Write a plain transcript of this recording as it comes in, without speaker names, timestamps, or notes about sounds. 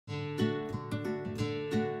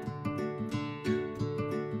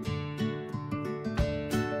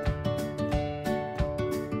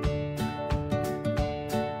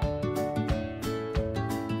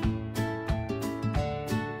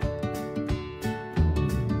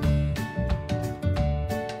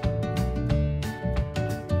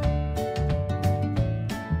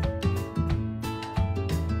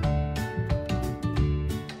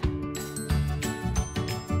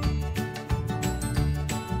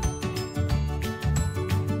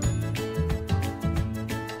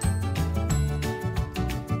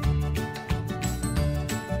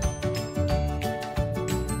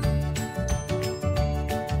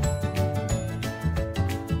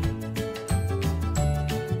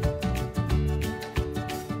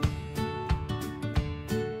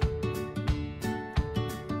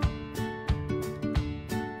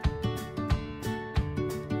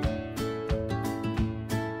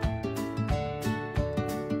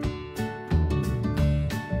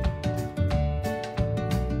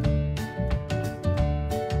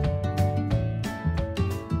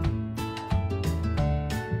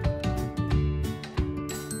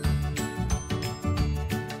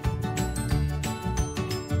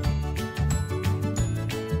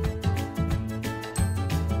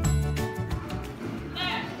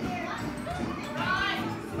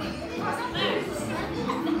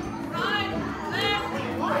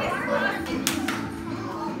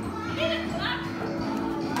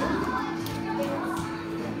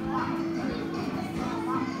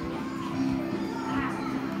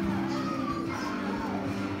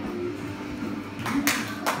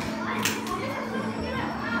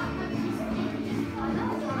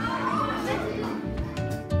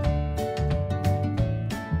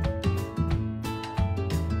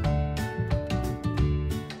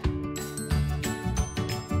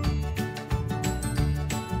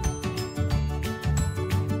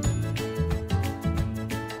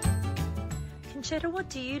Shetta, what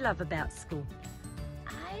do you love about school?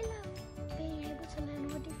 I love being able to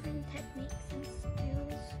learn all different techniques and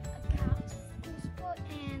skills about school sport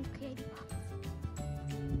and creative arts.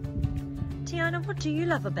 Tiana, what do you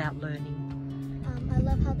love about learning? I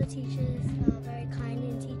love how the teachers are very kind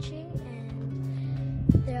in teaching,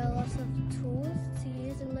 and there are lots of tools to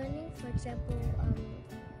use in learning. For example,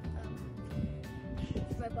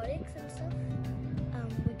 robotics and stuff.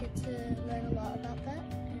 We get to learn a lot about that,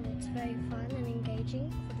 and it's very fun and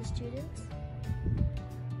engaging for the students.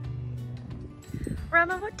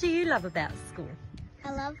 Rama, what do you love about school?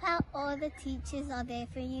 I love how all the teachers are there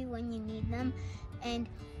for you when you need them, and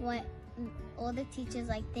what all the teachers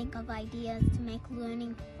think of ideas to make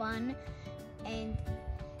learning fun, and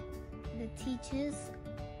the teachers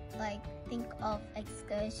think of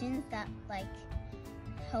excursions that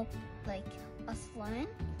help us learn.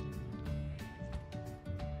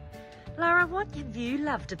 Lara, what have you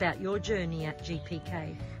loved about your journey at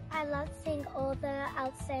GPK? I love seeing all the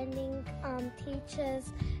outstanding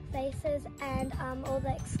teachers' faces and all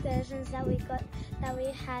the excursions that we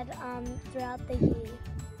had throughout the year.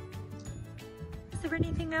 Is there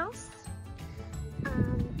anything else?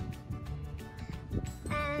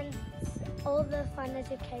 And all the fun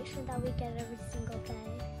education that we get every single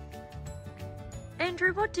day.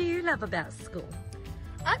 Andrew, what do you love about school?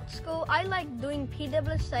 At school, I like doing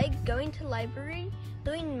PWSA, going to library,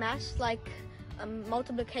 doing maths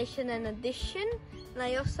multiplication and addition, and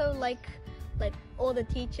I also like all the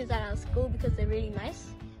teachers at our school because they're really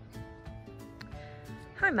nice.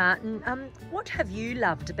 Hi Martin, what have you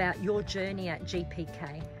loved about your journey at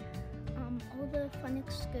GPK? All the fun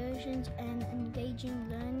excursions and engaging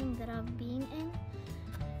learning that I've been in,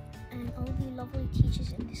 and all the lovely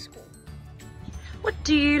teachers in this school. What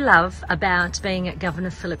do you love about being at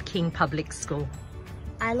Governor Phillip King Public School?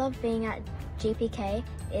 I love being at GPK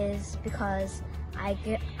is because I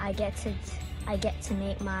get to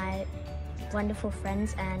meet my wonderful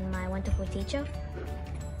friends and my wonderful teacher,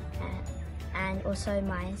 and also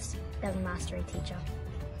my spelling mastery teacher.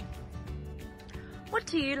 What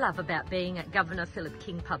do you love about being at Governor Phillip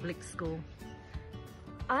King Public School?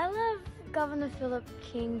 I love Governor Phillip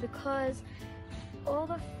King because all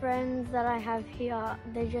the friends that I have here,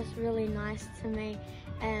 they're just really nice to me,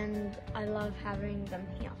 and I love having them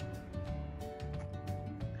here.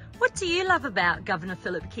 What do you love about Governor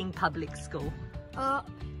Phillip King Public School?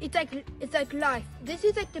 It's like life. This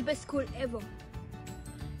is the best school ever.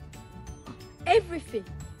 Everything,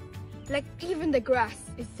 even the grass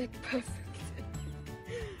is perfect.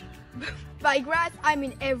 By grass, I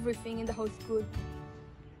mean everything in the whole school.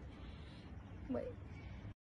 Wait.